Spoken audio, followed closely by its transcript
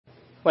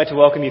I'd like to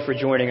welcome you for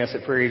joining us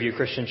at Prairie View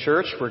Christian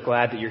Church. We're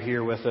glad that you're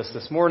here with us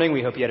this morning.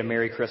 We hope you had a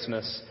Merry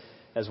Christmas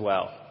as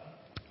well.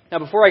 Now,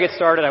 before I get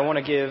started, I want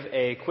to give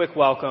a quick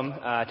welcome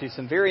to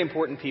some very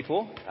important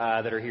people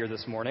that are here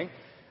this morning.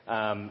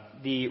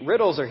 The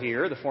Riddles are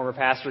here, the former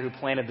pastor who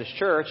planted this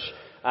church.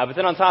 But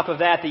then on top of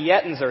that, the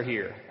Yettons are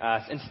here.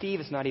 And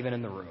Steve is not even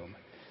in the room.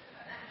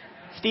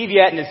 Steve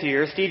Yetton is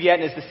here. Steve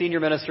Yetton is the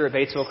senior minister at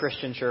Batesville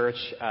Christian Church,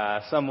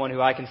 someone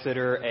who I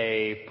consider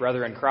a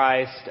brother in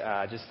Christ,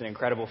 just an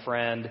incredible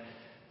friend,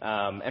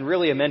 and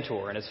really a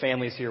mentor. And his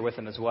family's here with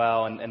him as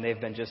well, and they've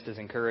been just as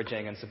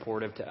encouraging and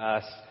supportive to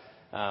us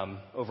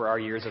over our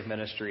years of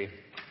ministry.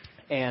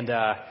 And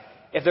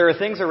if there are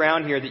things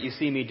around here that you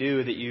see me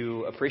do that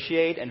you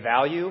appreciate and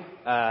value,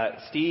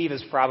 Steve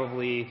is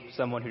probably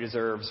someone who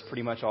deserves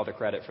pretty much all the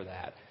credit for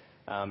that.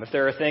 If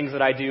there are things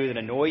that I do that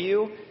annoy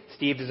you,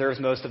 Steve deserves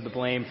most of the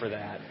blame for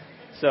that.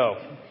 So,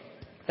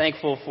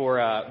 thankful for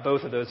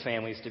both of those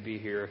families to be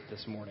here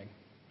this morning.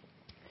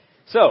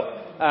 So,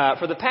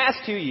 for the past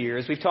 2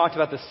 years, we've talked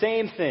about the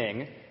same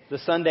thing the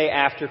Sunday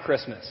after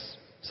Christmas.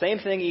 Same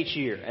thing each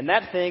year, and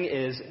that thing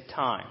is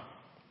time.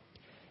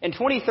 In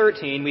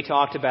 2013, we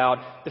talked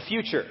about the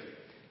future.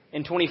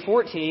 In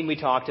 2014, we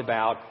talked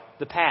about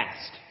the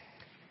past.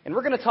 And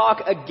we're going to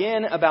talk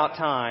again about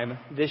time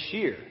this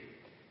year.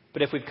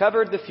 But if we've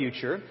covered the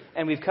future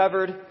and we've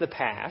covered the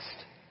past,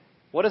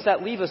 what does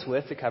that leave us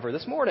with to cover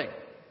this morning?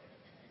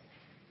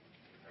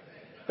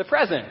 The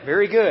present.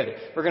 Very good.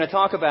 We're going to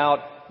talk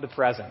about the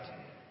present.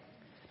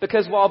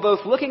 Because while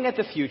both looking at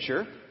the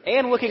future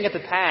and looking at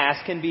the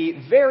past can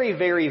be very,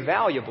 very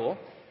valuable,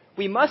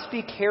 we must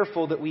be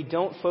careful that we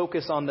don't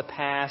focus on the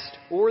past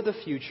or the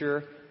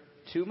future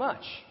too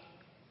much.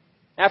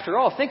 After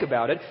all, think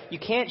about it. You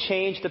can't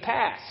change the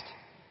past.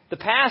 The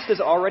past has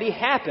already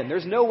happened.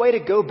 There's no way to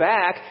go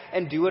back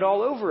and do it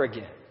all over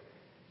again.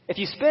 If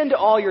you spend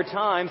all your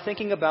time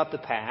thinking about the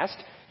past,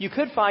 you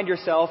could find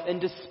yourself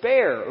in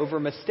despair over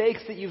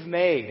mistakes that you've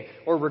made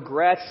or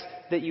regrets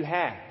that you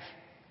have.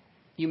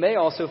 You may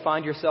also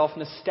find yourself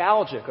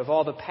nostalgic of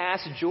all the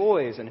past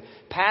joys and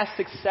past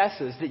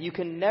successes that you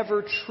can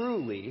never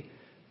truly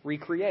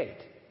recreate.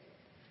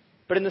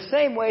 But in the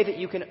same way that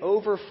you can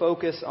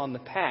over-focus on the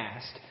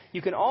past,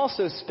 you can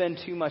also spend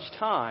too much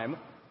time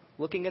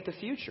looking at the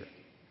future.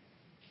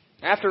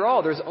 After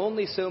all, there's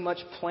only so much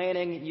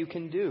planning you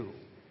can do.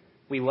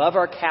 We love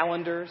our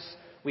calendars,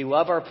 we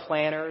love our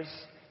planners,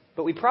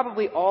 but we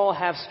probably all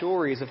have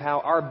stories of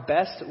how our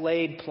best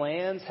laid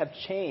plans have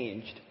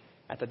changed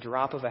at the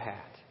drop of a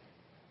hat.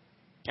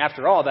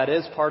 After all, that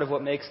is part of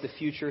what makes the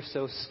future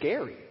so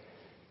scary.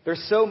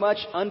 There's so much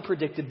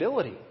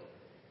unpredictability.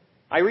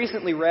 I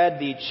recently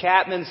read the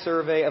Chapman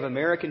Survey of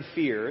American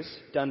Fears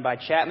done by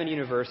Chapman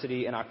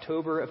University in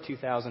October of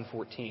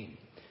 2014.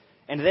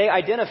 And they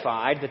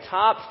identified the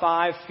top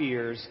 5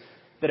 fears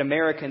that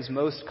Americans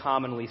most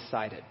commonly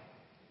cited.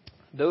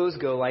 Those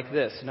go like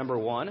this. Number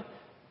 1,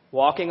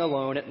 walking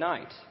alone at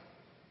night.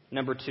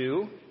 Number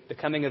 2,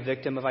 becoming a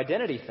victim of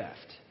identity theft.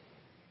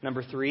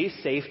 Number 3,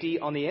 safety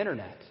on the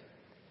internet.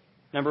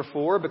 Number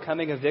 4,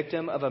 becoming a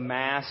victim of a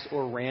mass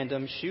or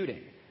random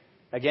shooting.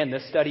 Again,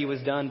 this study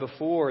was done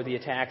before the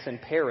attacks in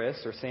Paris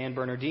or San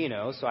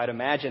Bernardino, so I'd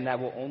imagine that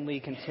will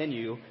only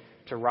continue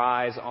to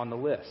rise on the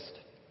list.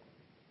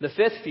 The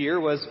 5th fear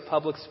was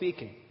public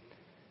speaking.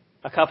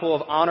 A couple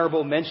of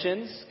honorable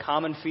mentions,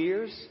 common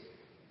fears,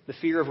 the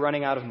fear of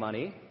running out of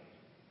money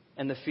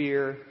and the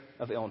fear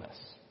of illness.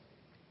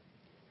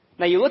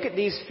 Now you look at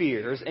these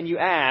fears and you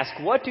ask,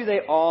 what do they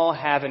all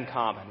have in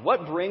common?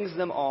 What brings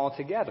them all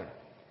together?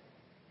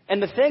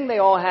 And the thing they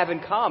all have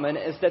in common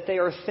is that they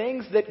are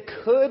things that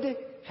could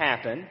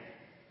happen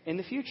in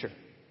the future.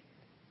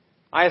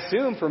 I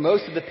assume for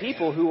most of the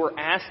people who were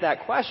asked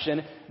that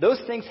question,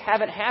 those things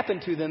haven't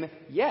happened to them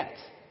yet.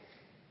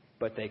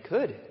 But they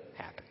could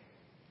happen.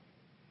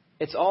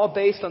 It's all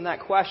based on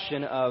that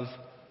question of,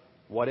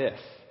 what if?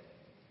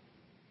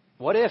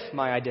 What if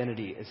my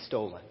identity is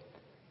stolen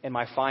and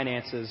my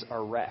finances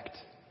are wrecked?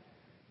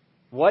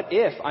 What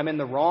if I'm in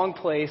the wrong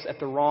place at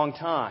the wrong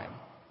time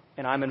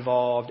and I'm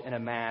involved in a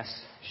mass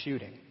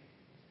shooting?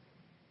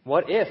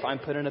 What if I'm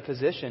put in a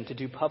position to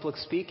do public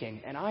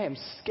speaking and I am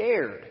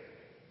scared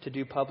to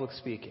do public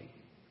speaking?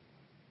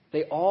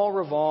 They all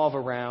revolve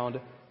around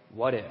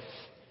what if.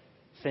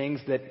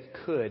 Things that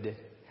could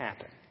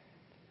happen.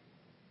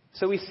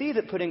 So we see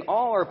that putting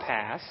all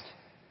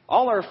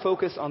our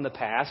focus on the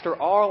past,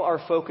 or all our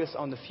focus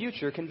on the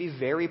future can be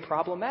very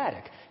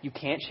problematic. You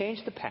can't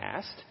change the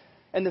past,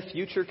 and the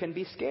future can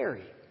be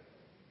scary.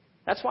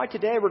 That's why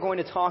today we're going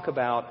to talk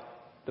about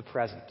the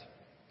present.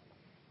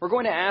 We're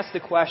going to ask the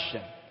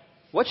question,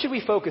 what should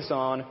we focus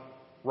on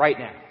right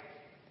now?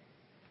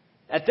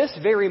 At this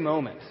very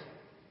moment,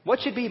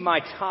 what should be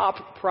my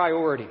top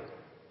priority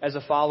as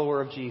a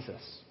follower of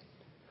Jesus?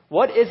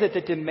 What is it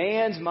that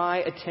demands my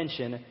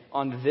attention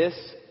on this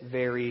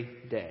very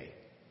day?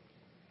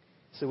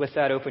 So with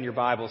that, open your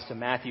Bibles to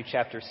Matthew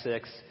chapter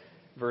 6,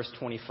 verse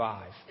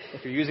 25.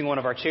 If you're using one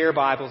of our chair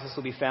Bibles, this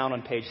will be found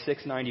on page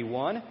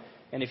 691.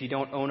 And if you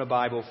don't own a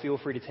Bible, feel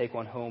free to take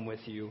one home with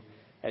you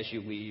as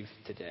you leave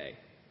today.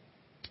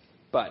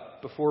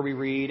 But before we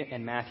read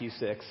in Matthew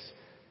 6,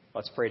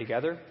 let's pray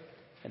together,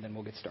 and then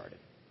we'll get started.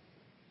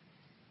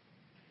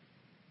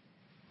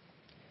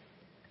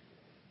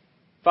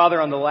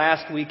 Father, on the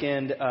last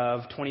weekend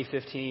of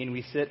 2015,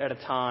 we sit at a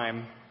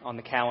time on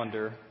the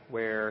calendar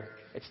where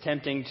it's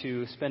tempting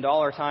to spend all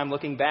our time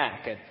looking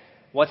back at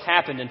what's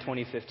happened in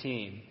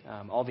 2015,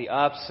 all the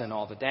ups and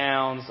all the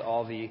downs,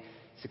 all the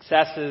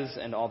successes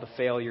and all the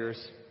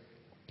failures.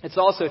 It's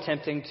also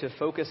tempting to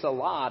focus a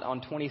lot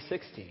on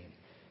 2016,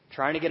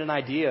 trying to get an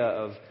idea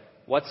of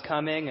what's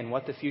coming and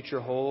what the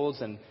future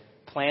holds and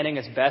planning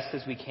as best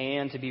as we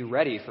can to be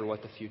ready for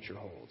what the future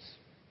holds.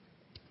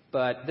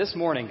 But this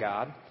morning,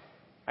 God,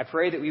 I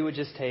pray that we would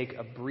just take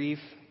a brief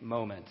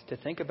moment to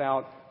think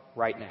about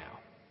right now.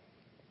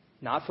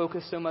 Not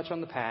focus so much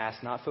on the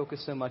past, not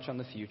focus so much on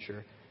the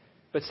future,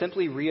 but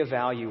simply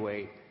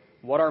reevaluate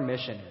what our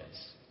mission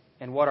is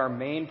and what our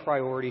main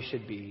priority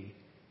should be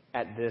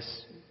at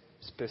this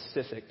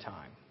specific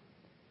time.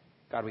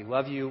 God, we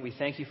love you. We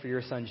thank you for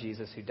your Son,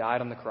 Jesus, who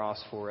died on the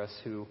cross for us,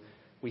 who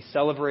we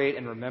celebrate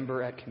and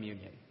remember at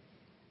communion.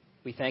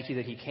 We thank you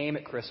that he came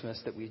at Christmas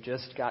that we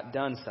just got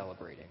done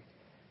celebrating.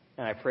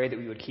 And I pray that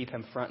we would keep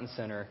him front and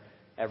center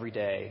every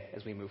day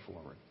as we move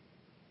forward.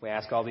 We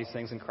ask all these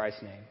things in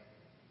Christ's name.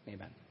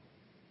 Amen.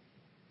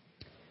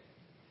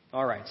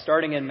 All right,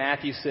 starting in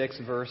Matthew 6,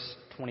 verse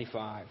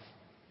 25.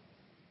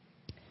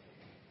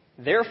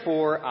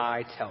 Therefore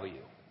I tell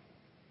you.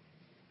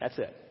 That's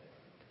it.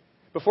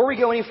 Before we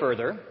go any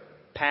further,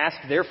 past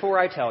therefore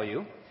I tell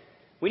you,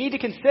 we need to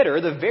consider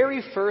the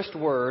very first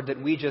word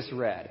that we just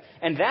read.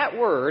 And that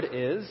word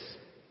is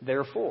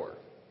therefore.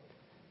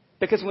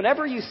 Because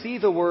whenever you see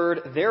the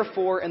word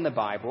therefore in the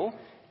Bible,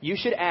 you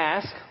should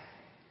ask,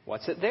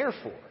 what's it there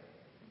for?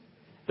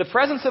 The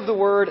presence of the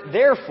word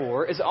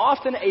therefore is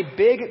often a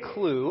big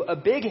clue, a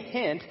big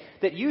hint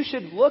that you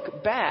should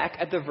look back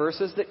at the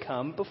verses that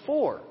come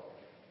before.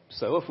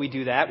 So if we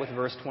do that with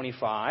verse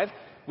 25,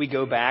 we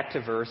go back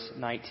to verse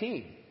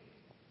 19.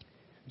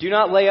 Do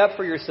not lay up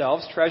for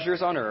yourselves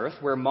treasures on earth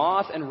where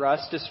moth and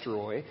rust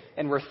destroy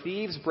and where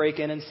thieves break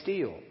in and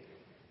steal.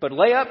 But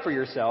lay up for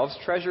yourselves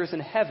treasures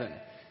in heaven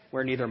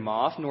where neither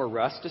moth nor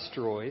rust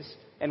destroys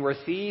and where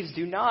thieves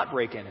do not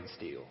break in and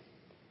steal.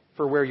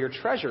 For where your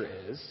treasure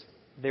is,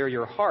 there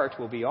your heart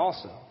will be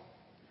also.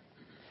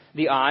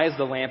 The eye is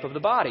the lamp of the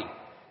body.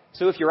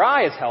 So if your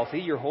eye is healthy,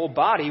 your whole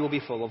body will be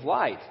full of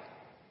light.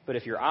 But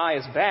if your eye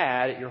is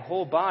bad, your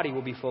whole body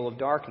will be full of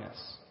darkness.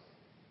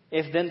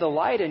 If then the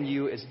light in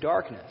you is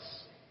darkness,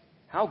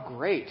 how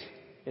great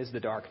is the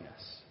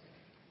darkness?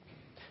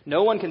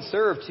 No one can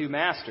serve two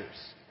masters,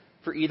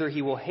 for either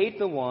he will hate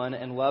the one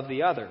and love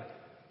the other,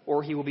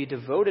 or he will be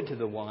devoted to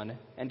the one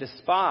and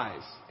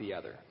despise the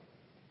other.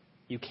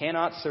 You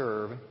cannot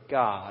serve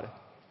God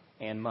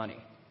and money.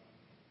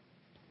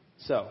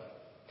 So,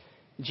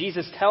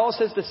 Jesus tells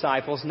his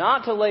disciples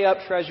not to lay up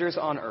treasures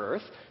on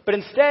earth, but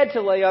instead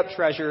to lay up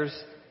treasures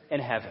in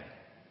heaven.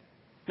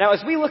 Now,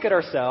 as we look at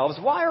ourselves,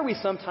 why are we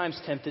sometimes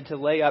tempted to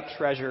lay up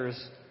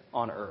treasures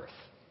on earth?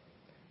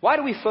 Why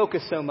do we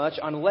focus so much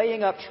on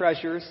laying up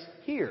treasures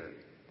here?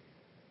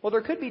 Well,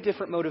 there could be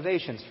different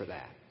motivations for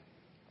that.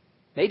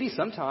 Maybe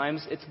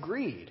sometimes it's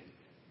greed.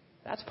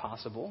 That's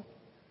possible.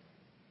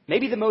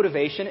 Maybe the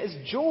motivation is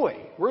joy.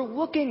 We're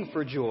looking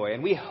for joy,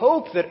 and we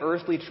hope that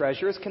earthly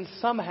treasures can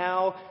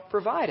somehow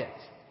provide it.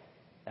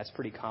 That's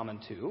pretty common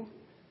too.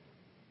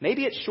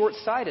 Maybe it's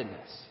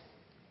short-sightedness.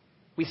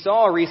 We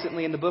saw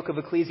recently in the book of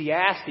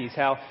Ecclesiastes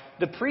how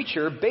the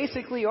preacher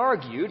basically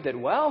argued that,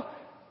 well,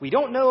 we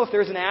don't know if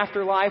there's an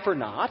afterlife or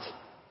not,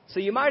 so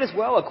you might as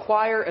well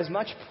acquire as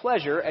much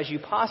pleasure as you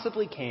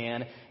possibly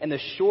can in the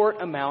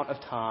short amount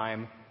of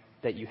time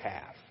that you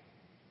have.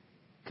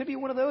 Could be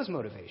one of those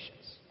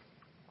motivations.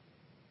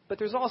 But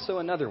there's also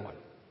another one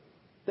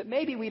that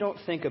maybe we don't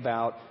think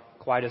about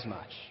quite as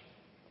much.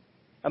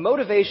 A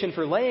motivation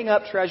for laying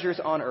up treasures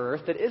on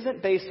earth that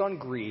isn't based on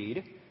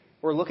greed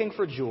or looking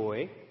for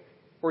joy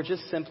or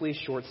just simply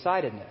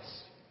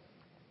short-sightedness.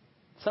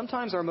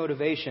 Sometimes our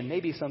motivation may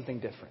be something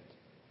different.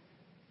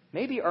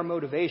 Maybe our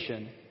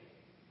motivation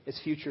is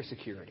future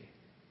security.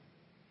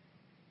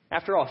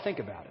 After all, think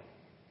about it.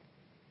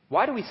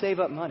 Why do we save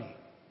up money?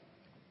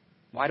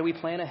 Why do we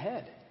plan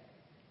ahead?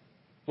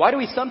 Why do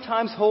we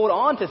sometimes hold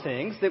on to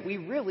things that we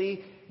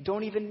really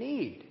don't even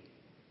need?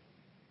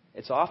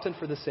 It's often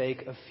for the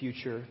sake of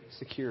future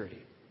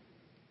security.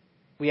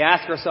 We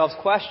ask ourselves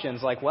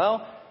questions like,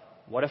 well,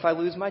 what if I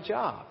lose my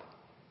job?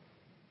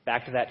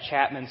 Back to that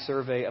Chapman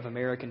survey of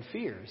American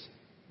fears.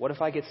 What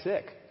if I get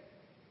sick?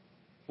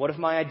 What if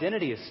my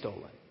identity is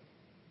stolen?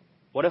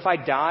 What if I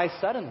die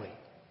suddenly?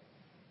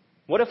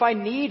 What if I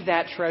need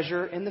that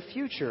treasure in the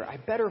future? I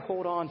better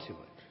hold on to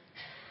it.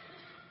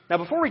 Now,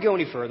 before we go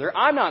any further,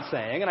 I'm not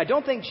saying, and I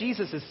don't think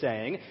Jesus is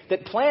saying,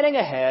 that planning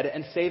ahead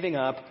and saving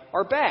up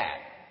are bad.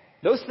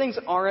 Those things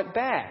aren't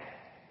bad.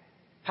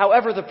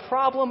 However, the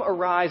problem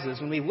arises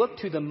when we look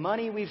to the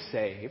money we've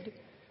saved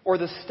or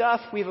the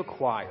stuff we've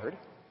acquired,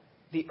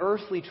 the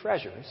earthly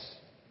treasures,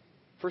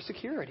 for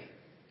security.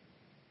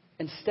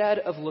 instead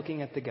of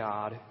looking at the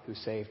God who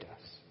saved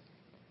us.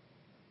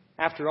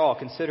 After all,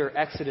 consider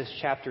Exodus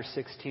chapter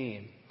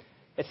 16.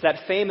 It's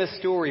that famous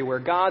story where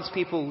God's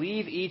people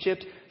leave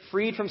Egypt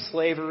freed from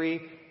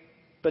slavery,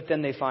 but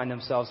then they find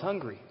themselves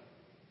hungry.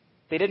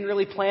 They didn't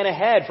really plan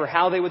ahead for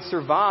how they would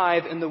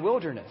survive in the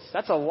wilderness.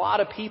 That's a lot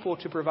of people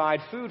to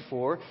provide food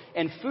for,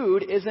 and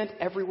food isn't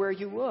everywhere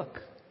you look.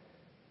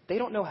 They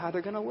don't know how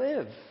they're going to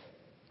live.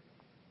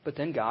 But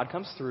then God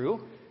comes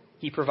through.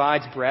 He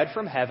provides bread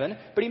from heaven,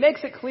 but he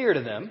makes it clear to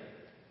them,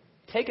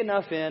 take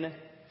enough in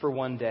for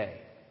one day,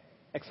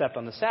 except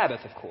on the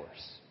Sabbath, of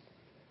course.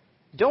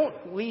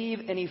 Don't leave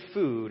any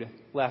food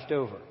left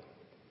over.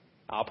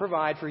 I'll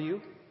provide for you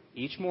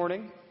each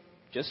morning.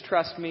 Just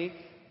trust me,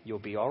 you'll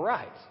be all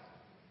right.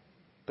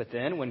 But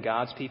then when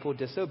God's people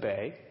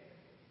disobey,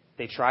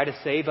 they try to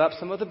save up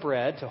some of the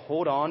bread to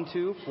hold on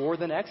to for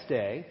the next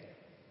day.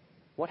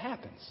 What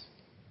happens?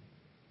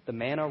 The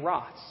manna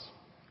rots.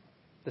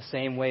 The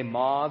same way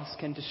moths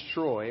can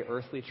destroy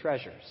earthly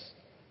treasures.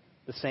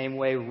 The same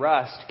way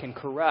rust can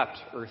corrupt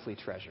earthly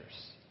treasures.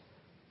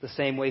 The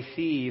same way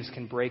thieves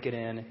can break it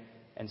in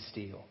and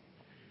steal.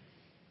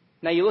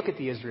 Now you look at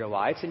the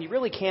Israelites and you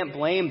really can't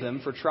blame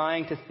them for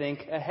trying to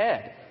think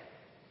ahead.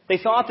 They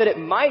thought that it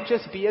might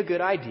just be a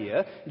good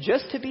idea,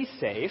 just to be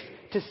safe,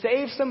 to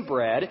save some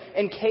bread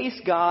in case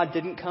God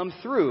didn't come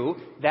through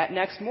that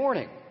next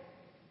morning.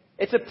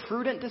 It's a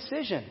prudent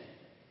decision.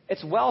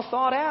 It's well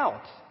thought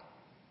out.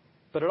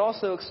 But it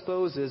also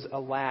exposes a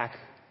lack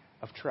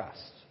of trust.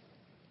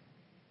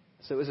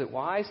 So is it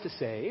wise to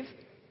save?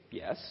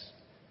 Yes.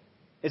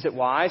 Is it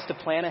wise to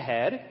plan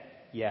ahead?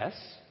 Yes.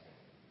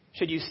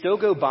 Should you still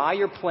go buy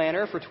your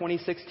planner for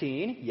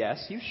 2016?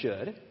 Yes, you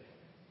should.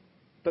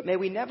 But may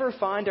we never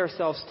find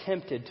ourselves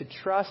tempted to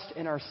trust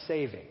in our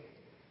saving,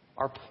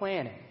 our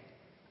planning,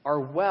 our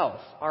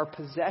wealth, our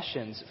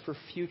possessions for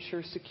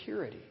future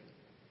security.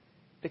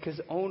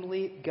 Because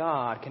only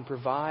God can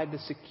provide the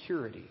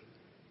security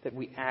that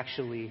we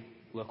actually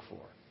look for.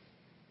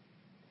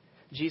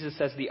 Jesus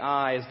says the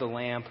eye is the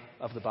lamp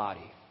of the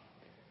body.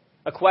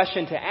 A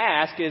question to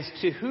ask is,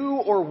 to who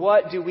or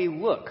what do we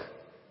look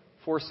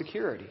for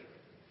security?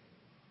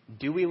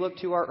 Do we look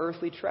to our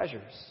earthly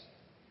treasures?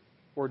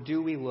 Or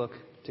do we look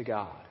to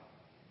God?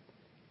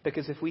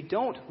 Because if we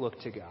don't look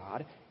to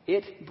God,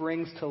 it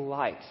brings to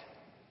light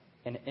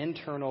an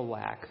internal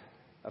lack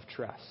of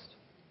trust.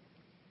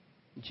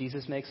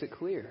 Jesus makes it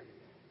clear.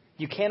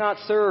 You cannot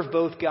serve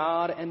both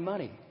God and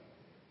money.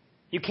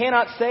 You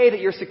cannot say that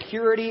your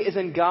security is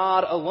in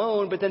God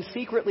alone, but then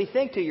secretly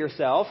think to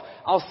yourself,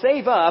 I'll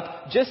save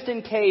up just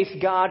in case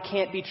God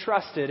can't be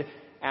trusted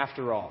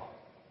after all.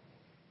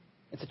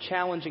 It's a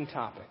challenging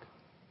topic,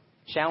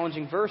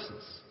 challenging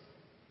verses,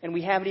 and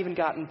we haven't even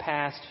gotten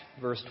past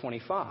verse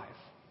 25.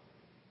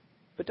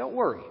 But don't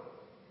worry,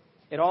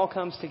 it all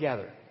comes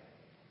together.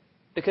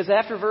 Because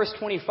after verse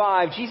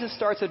 25, Jesus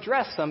starts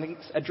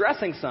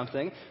addressing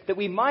something that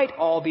we might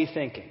all be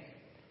thinking.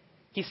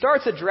 He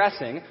starts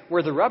addressing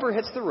where the rubber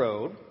hits the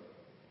road.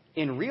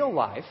 In real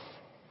life,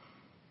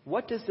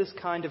 what does this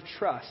kind of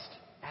trust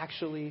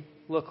actually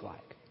look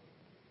like?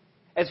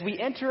 As we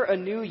enter a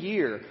new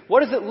year,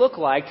 what does it look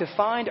like to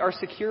find our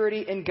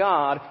security in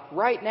God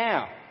right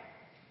now,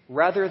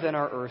 rather than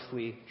our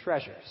earthly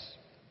treasures?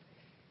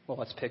 Well,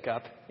 let's pick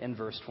up in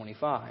verse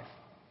 25.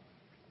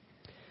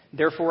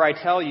 Therefore I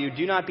tell you,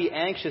 do not be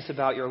anxious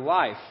about your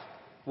life,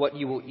 what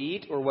you will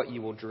eat or what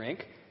you will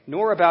drink,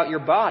 nor about your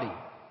body,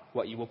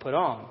 what you will put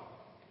on.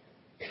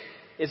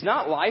 Is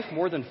not life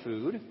more than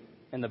food,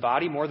 and the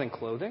body more than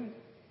clothing?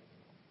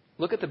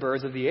 Look at the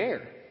birds of the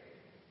air.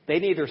 They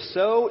neither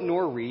sow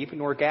nor reap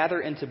nor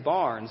gather into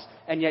barns,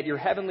 and yet your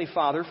heavenly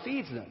Father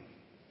feeds them.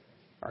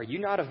 Are you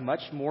not of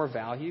much more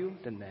value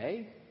than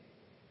they?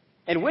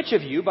 And which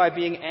of you, by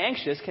being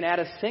anxious, can add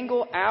a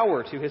single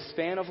hour to his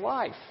span of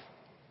life?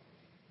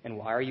 And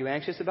why are you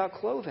anxious about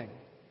clothing?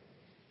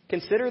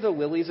 Consider the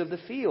lilies of the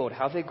field,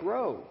 how they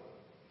grow.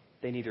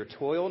 They neither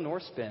toil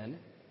nor spin.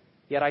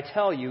 Yet I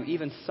tell you,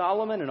 even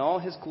Solomon in all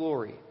his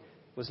glory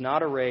was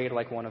not arrayed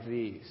like one of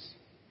these.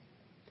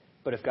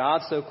 But if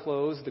God so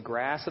clothes the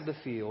grass of the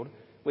field,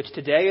 which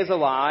today is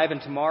alive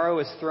and tomorrow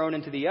is thrown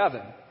into the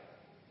oven,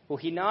 will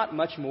he not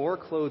much more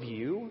clothe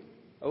you,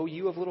 O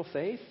you of little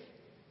faith?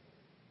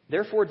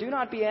 Therefore do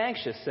not be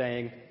anxious,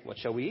 saying, what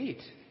shall we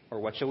eat? Or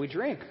what shall we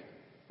drink?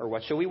 Or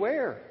what shall we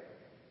wear?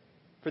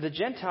 For the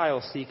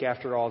Gentiles seek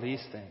after all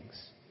these things,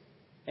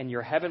 and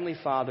your heavenly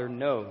Father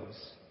knows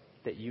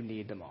that you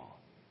need them all.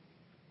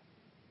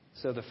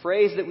 So the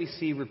phrase that we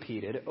see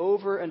repeated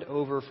over and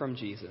over from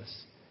Jesus,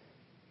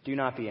 do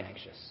not be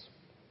anxious.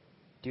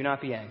 Do not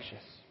be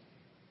anxious.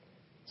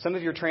 Some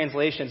of your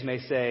translations may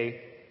say,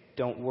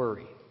 don't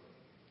worry.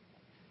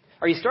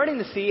 Are you starting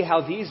to see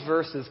how these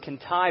verses can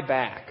tie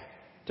back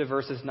to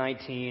verses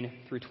 19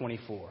 through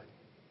 24?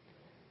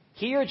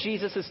 Here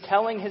Jesus is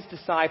telling his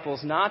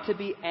disciples not to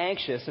be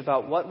anxious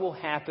about what will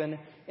happen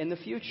in the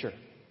future.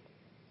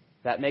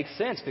 That makes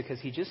sense because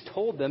he just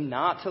told them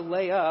not to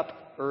lay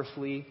up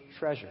earthly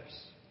treasures.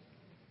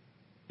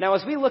 Now,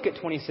 as we look at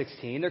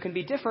 2016, there can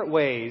be different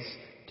ways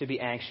to be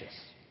anxious.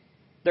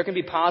 There can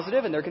be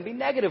positive and there can be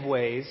negative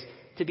ways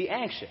to be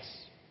anxious.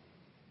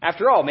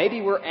 After all,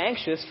 maybe we're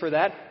anxious for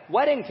that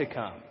wedding to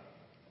come.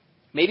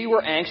 Maybe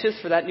we're anxious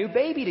for that new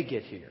baby to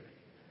get here.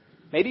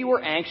 Maybe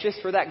we're anxious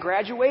for that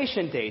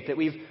graduation date that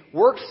we've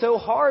worked so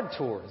hard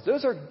towards.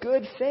 Those are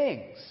good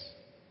things.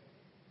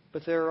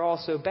 But there are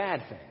also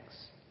bad things.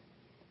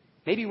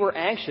 Maybe we're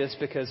anxious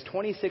because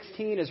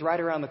 2016 is right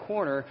around the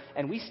corner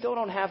and we still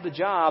don't have the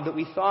job that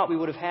we thought we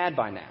would have had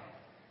by now.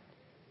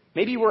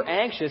 Maybe we're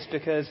anxious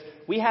because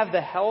we have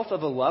the health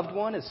of a loved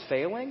one is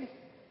failing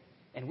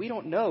and we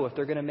don't know if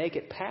they're going to make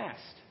it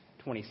past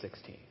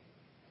 2016.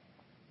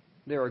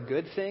 There are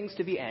good things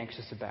to be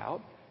anxious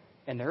about,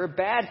 and there are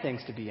bad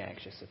things to be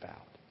anxious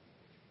about.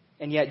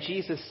 And yet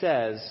Jesus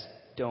says,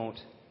 don't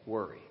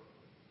worry.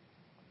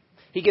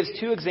 He gives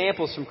two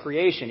examples from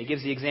creation. He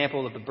gives the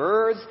example of the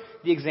birds,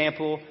 the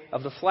example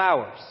of the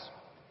flowers.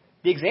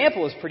 The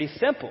example is pretty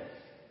simple.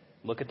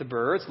 Look at the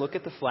birds, look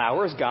at the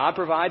flowers. God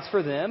provides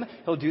for them.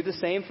 He'll do the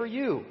same for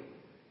you.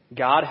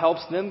 God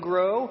helps them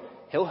grow.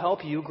 He'll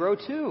help you grow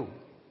too.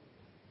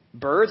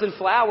 Birds and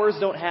flowers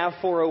don't have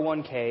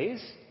 401ks.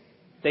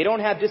 They don't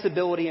have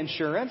disability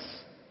insurance.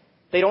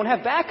 They don't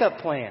have backup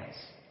plans.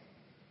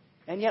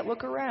 And yet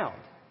look around.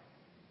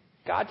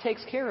 God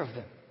takes care of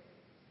them.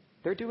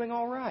 They're doing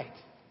all right.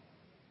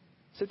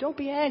 So don't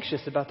be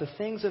anxious about the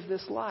things of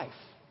this life.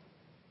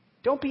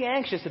 Don't be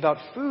anxious about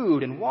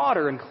food and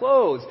water and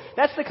clothes.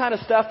 That's the kind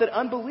of stuff that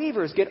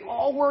unbelievers get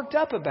all worked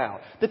up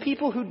about. The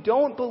people who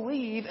don't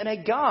believe in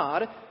a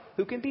God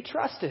who can be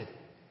trusted.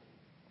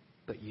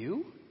 But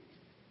you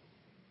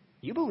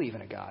believe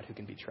in a God who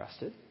can be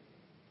trusted.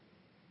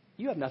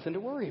 You have nothing to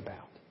worry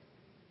about.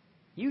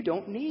 You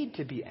don't need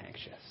to be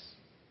anxious.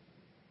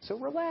 So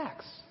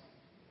relax.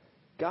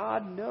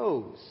 God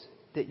knows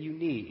that you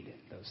need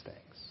those things.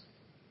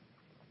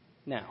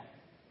 Now,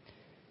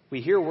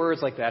 we hear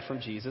words like that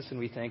from Jesus and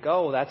we think,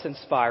 oh, that's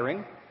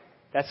inspiring,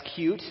 that's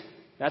cute,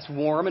 that's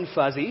warm and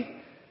fuzzy.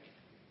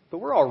 But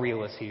we're all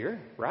realists here,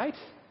 right?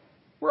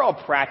 We're all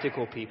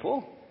practical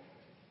people.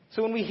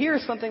 So when we hear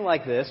something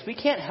like this, we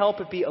can't help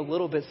but be a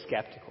little bit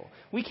skeptical.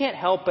 We can't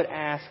help but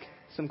ask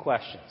some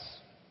questions.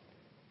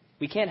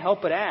 We can't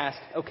help but ask,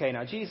 okay,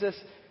 now Jesus,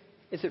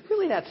 is it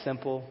really that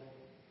simple?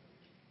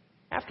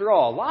 After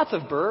all, lots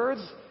of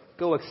birds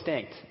go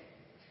extinct.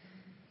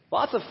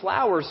 Lots of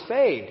flowers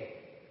fade.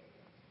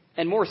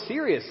 And more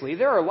seriously,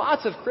 there are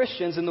lots of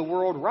Christians in the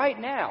world right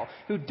now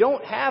who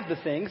don't have the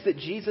things that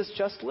Jesus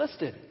just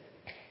listed.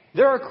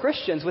 There are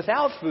Christians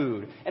without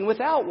food and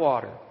without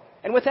water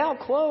and without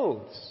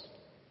clothes.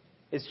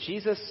 Is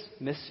Jesus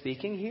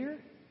misspeaking here?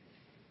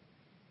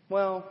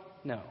 Well,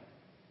 no.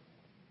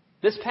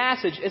 This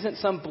passage isn't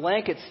some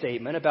blanket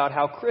statement about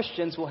how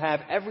Christians will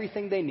have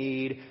everything they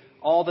need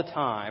all the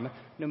time,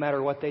 no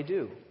matter what they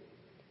do.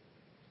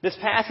 This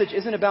passage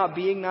isn't about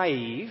being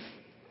naive.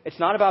 It's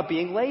not about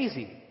being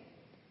lazy.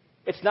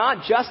 It's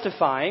not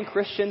justifying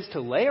Christians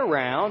to lay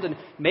around and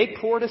make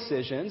poor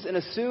decisions and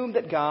assume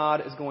that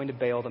God is going to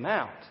bail them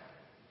out.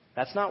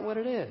 That's not what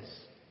it is.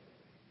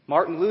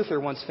 Martin Luther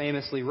once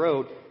famously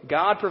wrote,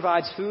 God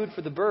provides food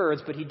for the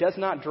birds, but he does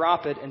not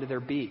drop it into their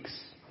beaks.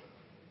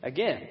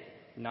 Again,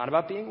 not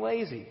about being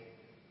lazy.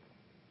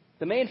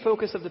 The main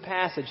focus of the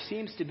passage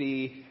seems to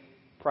be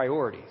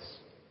priorities.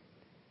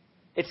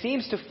 It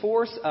seems to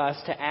force us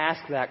to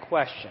ask that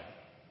question.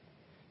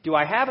 Do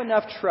I have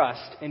enough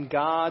trust in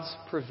God's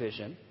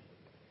provision?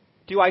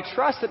 Do I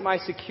trust that my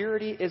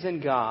security is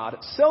in God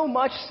so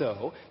much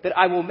so that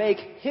I will make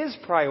His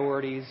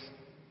priorities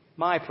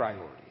my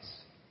priorities?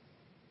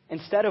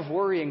 Instead of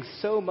worrying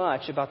so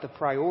much about the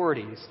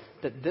priorities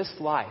that this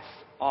life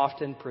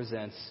often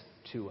presents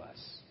to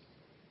us.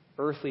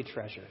 Earthly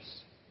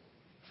treasures,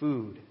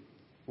 food,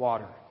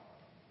 water,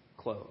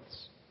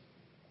 clothes.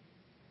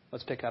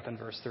 Let's pick up in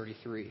verse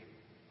 33.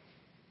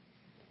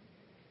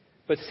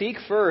 But seek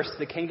first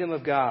the kingdom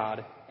of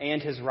God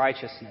and His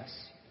righteousness,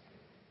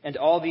 and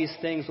all these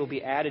things will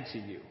be added to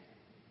you.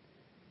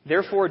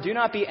 Therefore, do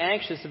not be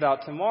anxious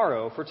about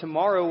tomorrow, for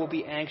tomorrow will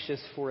be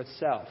anxious for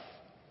itself.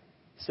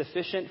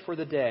 Sufficient for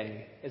the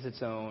day is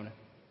its own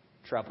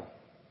trouble.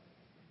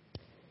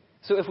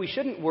 So if we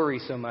shouldn't worry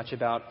so much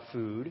about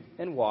food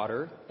and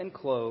water and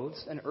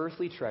clothes and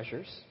earthly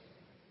treasures,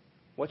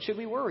 what should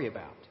we worry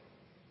about?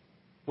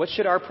 What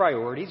should our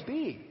priorities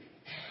be?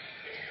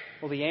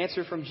 Well, the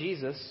answer from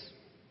Jesus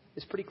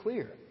is pretty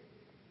clear.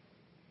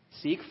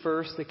 Seek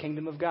first the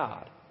kingdom of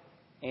God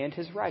and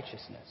His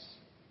righteousness.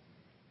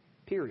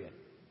 Period.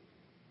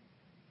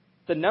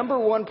 The number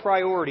one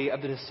priority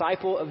of the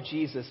disciple of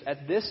Jesus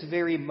at this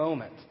very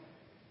moment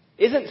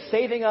isn't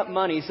saving up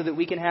money so that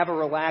we can have a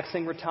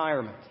relaxing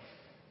retirement.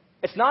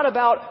 It's not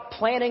about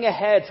planning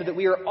ahead so that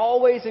we are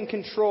always in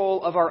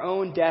control of our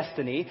own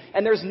destiny,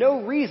 and there's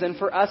no reason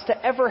for us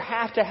to ever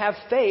have to have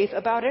faith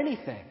about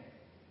anything.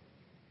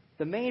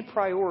 The main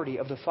priority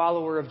of the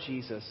follower of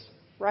Jesus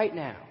right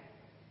now,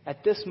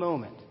 at this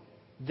moment,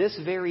 this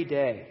very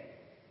day,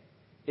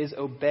 is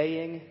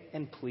obeying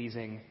and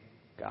pleasing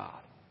God.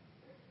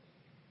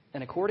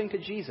 And according to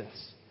Jesus,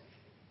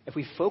 If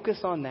we focus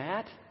on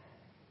that,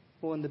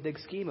 well, in the big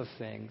scheme of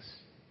things,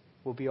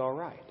 we'll be all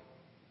right.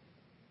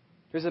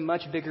 There's a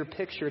much bigger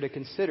picture to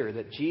consider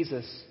that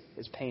Jesus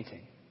is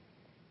painting.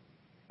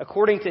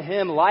 According to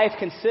him, life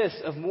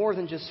consists of more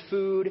than just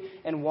food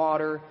and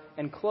water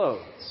and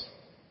clothes.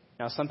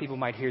 Now, some people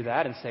might hear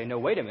that and say, no,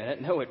 wait a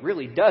minute. No, it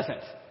really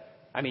doesn't.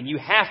 I mean, you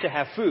have to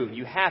have food.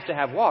 You have to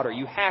have water.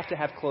 You have to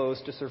have clothes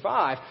to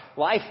survive.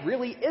 Life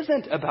really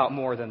isn't about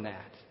more than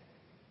that.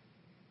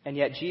 And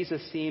yet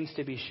Jesus seems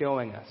to be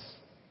showing us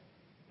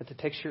that the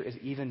picture is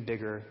even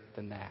bigger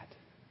than that.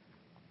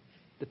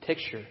 The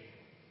picture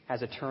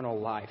has eternal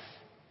life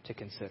to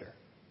consider.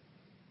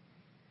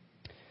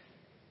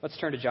 Let's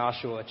turn to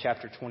Joshua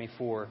chapter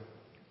 24,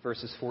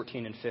 verses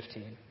 14 and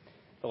 15.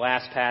 The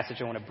last passage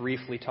I want to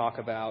briefly talk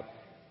about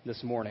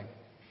this morning.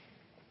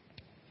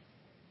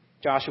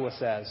 Joshua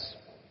says,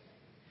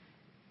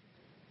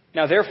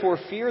 "Now therefore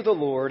fear the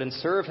Lord and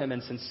serve him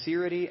in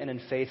sincerity and in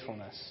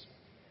faithfulness.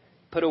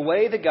 Put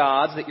away the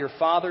gods that your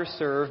fathers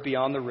served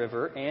beyond the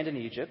river and in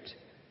Egypt,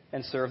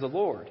 and serve the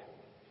Lord.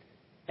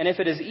 And if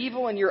it is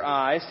evil in your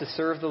eyes to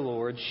serve the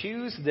Lord,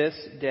 choose this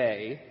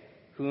day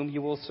whom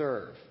you will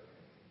serve,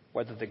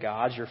 whether the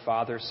gods your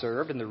fathers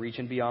served in the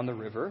region beyond the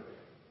river,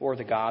 or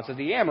the gods of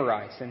the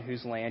Amorites in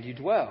whose land you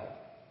dwell.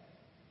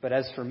 But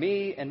as for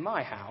me and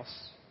my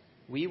house,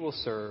 we will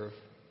serve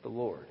the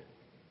Lord."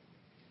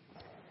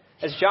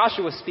 As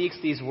Joshua speaks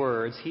these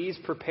words, he's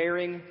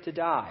preparing to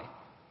die.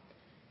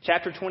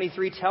 Chapter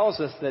 23 tells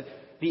us that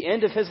the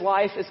end of his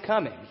life is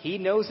coming. He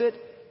knows it.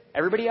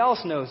 Everybody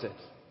else knows it.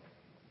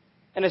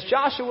 And as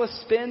Joshua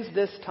spends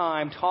this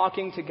time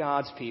talking to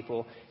God's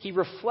people, he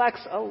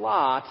reflects a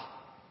lot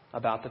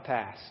about the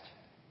past.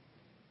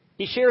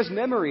 He shares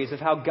memories of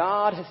how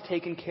God has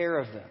taken care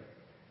of them.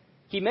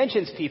 He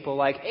mentions people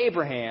like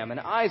Abraham and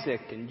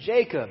Isaac and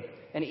Jacob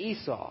and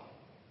Esau.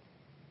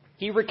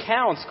 He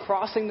recounts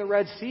crossing the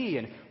Red Sea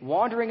and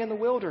wandering in the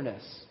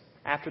wilderness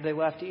after they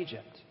left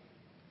Egypt.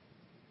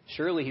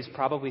 Surely he's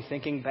probably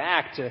thinking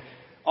back to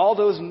all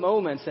those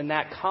moments in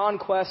that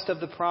conquest of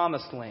the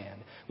Promised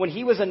Land, when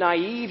he was a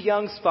naive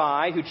young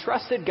spy who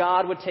trusted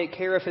God would take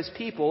care of his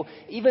people,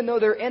 even though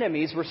their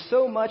enemies were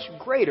so much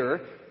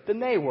greater than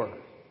they were.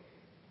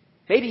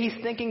 Maybe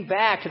he's thinking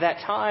back to that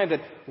time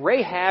that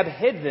Rahab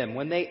hid them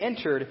when they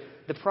entered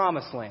the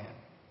Promised Land.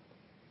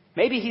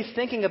 Maybe he's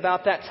thinking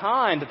about that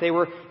time that they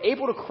were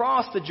able to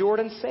cross the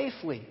Jordan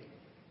safely.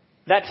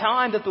 That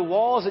time that the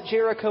walls at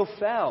Jericho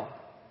fell.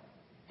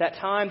 That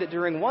time that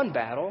during one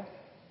battle,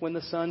 when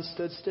the sun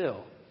stood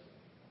still.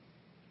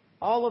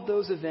 All of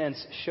those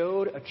events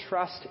showed a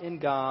trust in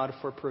God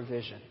for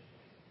provision,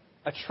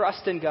 a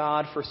trust in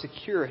God for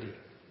security,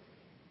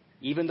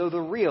 even though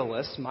the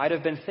realists might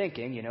have been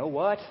thinking, you know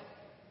what?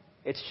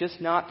 It's just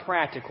not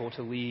practical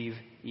to leave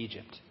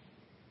Egypt.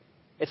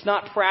 It's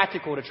not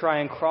practical to try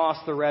and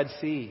cross the Red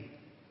Sea.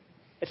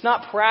 It's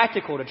not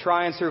practical to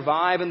try and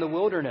survive in the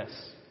wilderness.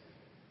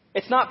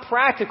 It's not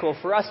practical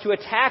for us to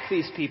attack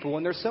these people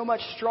when they're so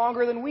much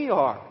stronger than we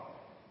are.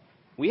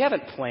 We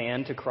haven't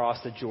planned to cross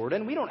the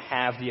Jordan. We don't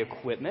have the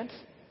equipment.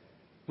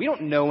 We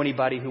don't know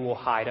anybody who will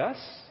hide us.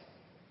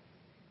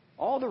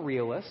 All the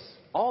realists,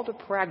 all the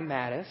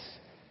pragmatists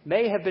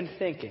may have been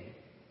thinking,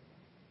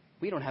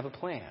 we don't have a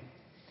plan.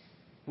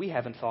 We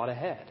haven't thought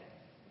ahead.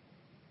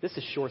 This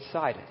is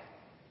short-sighted.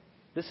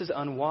 This is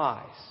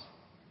unwise.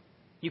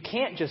 You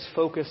can't just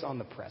focus on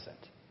the present.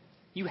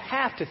 You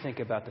have to think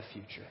about the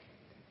future.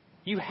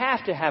 You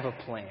have to have a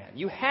plan.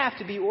 You have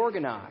to be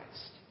organized.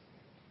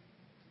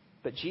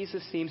 But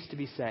Jesus seems to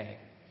be saying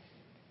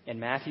in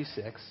Matthew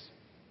 6,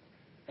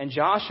 and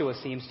Joshua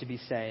seems to be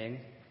saying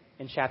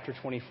in chapter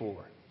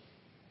 24,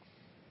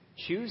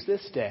 choose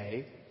this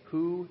day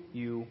who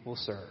you will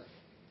serve.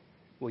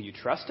 Will you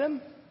trust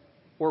him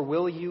or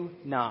will you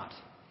not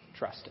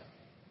trust him?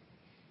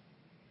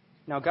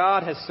 Now,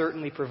 God has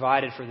certainly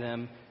provided for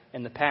them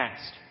in the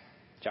past.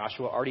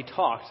 Joshua already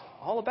talked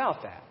all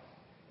about that.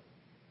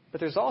 But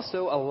there's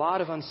also a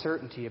lot of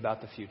uncertainty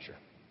about the future.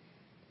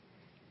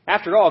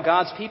 After all,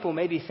 God's people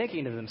may be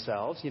thinking to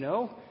themselves,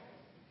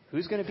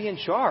 who's going to be in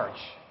charge?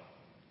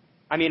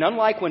 I mean,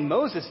 unlike when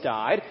Moses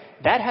died,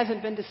 that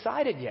hasn't been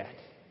decided yet.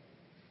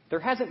 There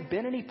hasn't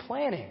been any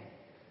planning.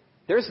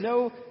 There's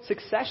no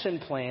succession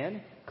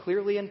plan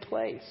clearly in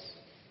place.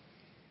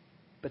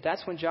 But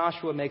that's when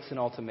Joshua makes an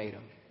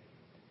ultimatum.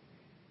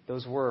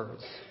 Those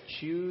words,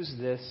 choose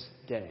this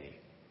day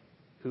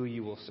who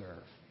you will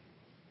serve.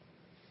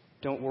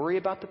 Don't worry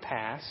about the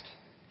past.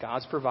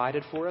 God's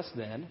provided for us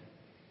then.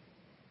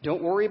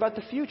 Don't worry about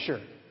the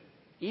future,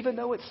 even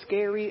though it's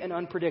scary and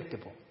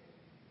unpredictable.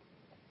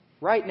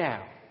 Right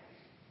now,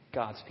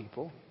 God's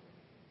people,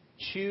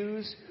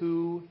 choose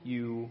who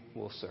you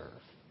will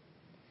serve.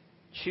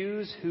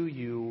 Choose who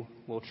you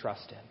will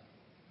trust in.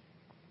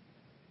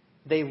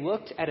 They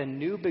looked at a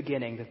new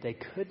beginning that they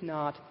could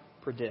not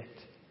predict.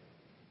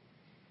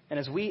 And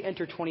as we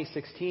enter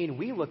 2016,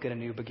 we look at a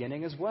new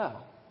beginning as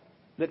well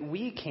that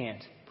we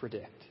can't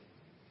predict.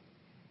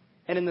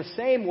 And in the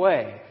same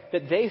way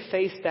that they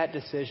faced that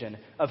decision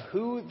of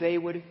who they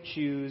would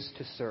choose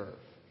to serve,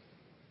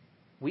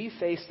 we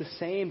face the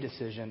same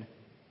decision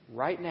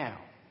right now,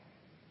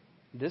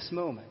 this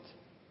moment,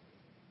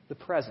 the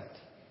present.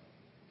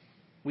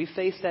 We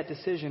face that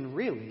decision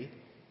really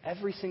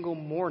every single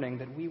morning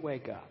that we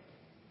wake up.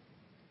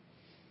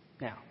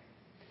 Now,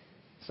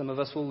 some of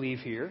us will leave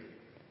here,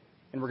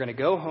 and we're going to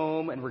go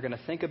home and we're going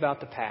to think about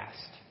the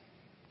past,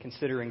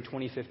 considering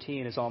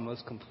 2015 is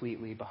almost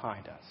completely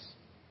behind us.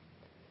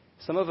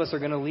 Some of us are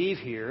going to leave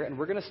here and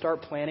we're going to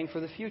start planning for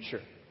the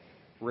future.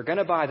 We're going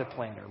to buy the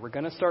planner. We're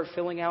going to start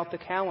filling out the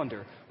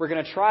calendar. We're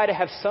going to try to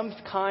have some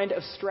kind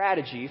of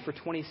strategy for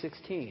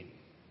 2016.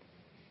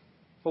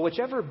 Well,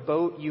 whichever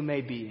boat you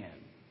may be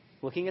in,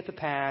 looking at the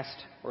past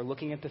or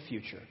looking at the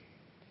future,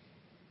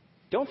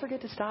 don't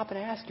forget to stop and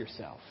ask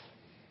yourself,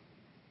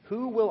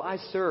 who will I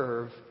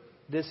serve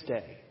this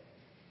day?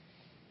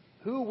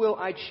 Who will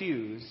I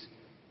choose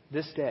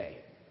this day?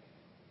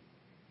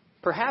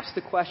 Perhaps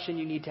the question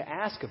you need to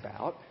ask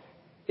about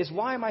is,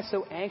 why am I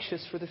so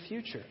anxious for the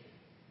future?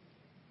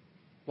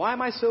 Why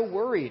am I so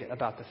worried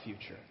about the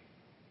future?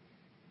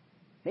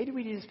 Maybe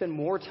we need to spend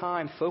more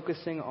time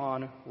focusing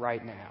on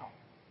right now.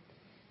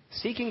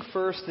 Seeking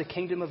first the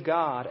kingdom of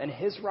God and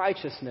His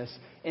righteousness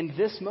in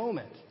this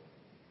moment,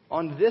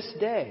 on this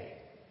day.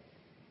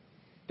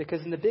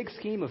 Because in the big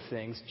scheme of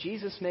things,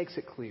 Jesus makes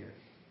it clear.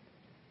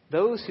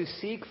 Those who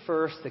seek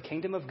first the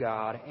kingdom of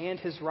God and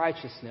His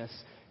righteousness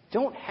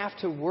don't have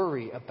to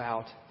worry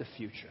about the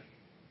future.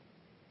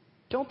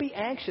 Don't be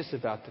anxious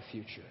about the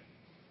future,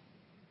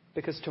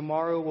 because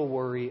tomorrow will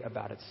worry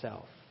about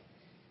itself.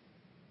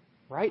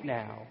 Right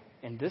now,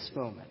 in this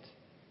moment,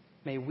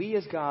 may we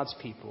as God's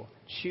people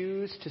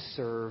choose to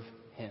serve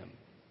Him,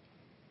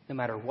 no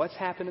matter what's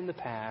happened in the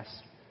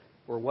past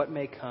or what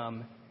may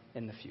come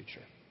in the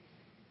future.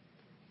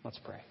 Let's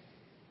pray.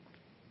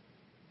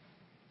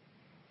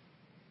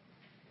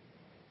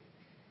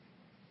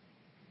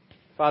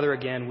 Father,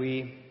 again,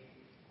 we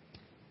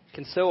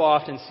can so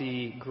often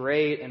see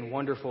great and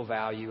wonderful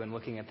value in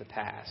looking at the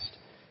past,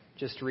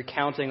 just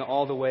recounting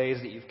all the ways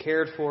that you've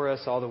cared for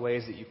us, all the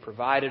ways that you've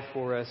provided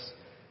for us,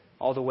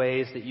 all the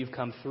ways that you've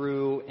come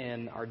through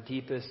in our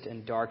deepest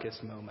and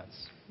darkest moments.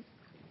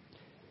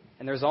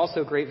 And there's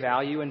also great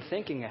value in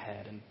thinking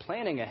ahead and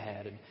planning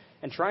ahead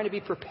and trying to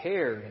be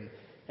prepared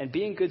and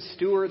being good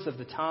stewards of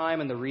the time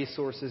and the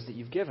resources that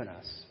you've given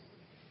us.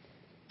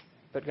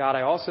 But God,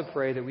 I also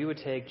pray that we would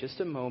take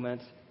just a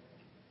moment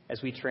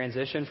as we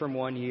transition from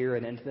one year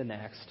and into the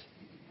next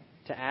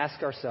to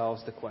ask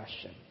ourselves the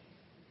question,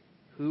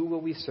 who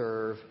will we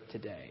serve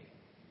today,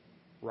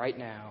 right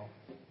now,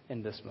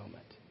 in this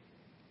moment?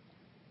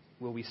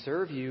 Will we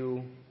serve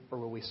you, or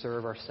will we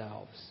serve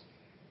ourselves?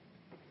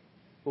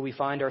 Will we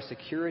find our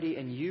security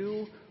in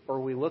you, or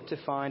will we look to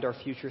find our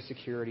future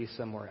security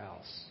somewhere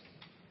else?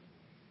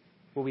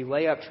 Will we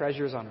lay up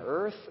treasures on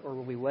earth, or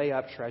will we lay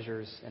up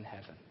treasures in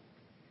heaven?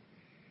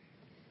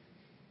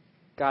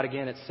 God,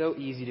 again, it's so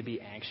easy to be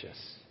anxious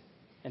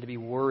and to be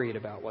worried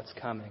about what's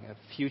coming, a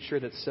future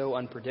that's so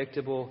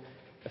unpredictable,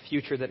 a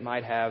future that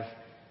might have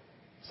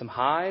some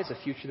highs,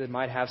 a future that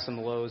might have some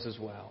lows as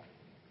well.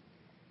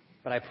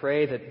 But I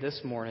pray that this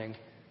morning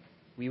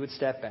we would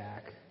step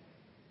back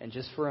and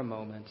just for a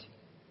moment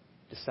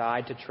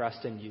decide to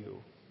trust in you,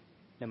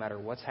 no matter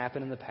what's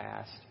happened in the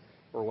past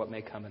or what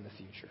may come in the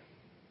future.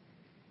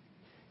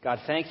 God,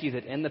 thank you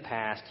that in the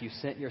past you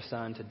sent your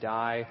Son to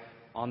die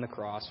on the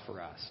cross for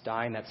us,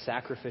 dying that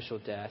sacrificial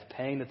death,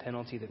 paying the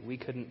penalty that we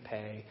couldn't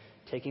pay,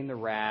 taking the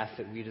wrath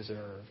that we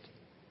deserved.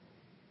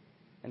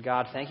 And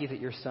God, thank you that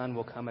your Son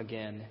will come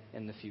again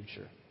in the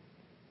future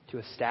to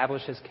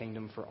establish his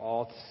kingdom for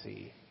all to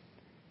see.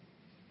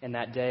 In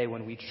that day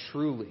when we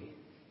truly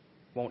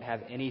won't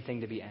have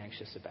anything to be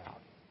anxious about.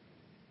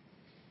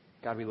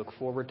 God, we look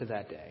forward to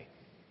that day.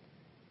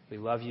 We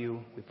love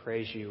you. We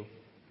praise you.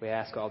 We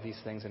ask all these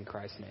things in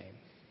Christ's name.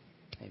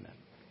 Amen.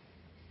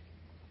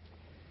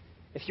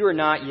 If you are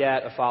not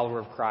yet a follower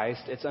of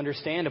Christ, it's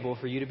understandable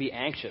for you to be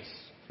anxious,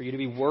 for you to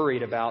be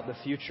worried about the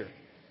future.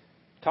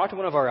 Talk to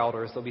one of our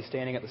elders. They'll be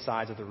standing at the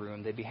sides of the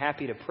room. They'd be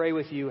happy to pray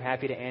with you,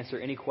 happy to answer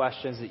any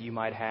questions that you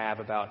might have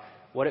about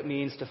what it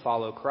means to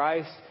follow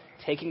Christ,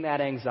 taking that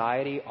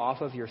anxiety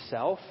off of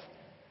yourself,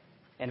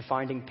 and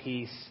finding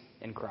peace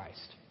in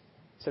Christ.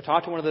 So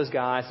talk to one of those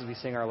guys as we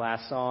sing our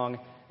last song.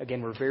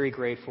 Again, we're very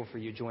grateful for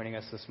you joining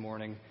us this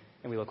morning,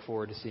 and we look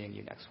forward to seeing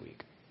you next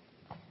week.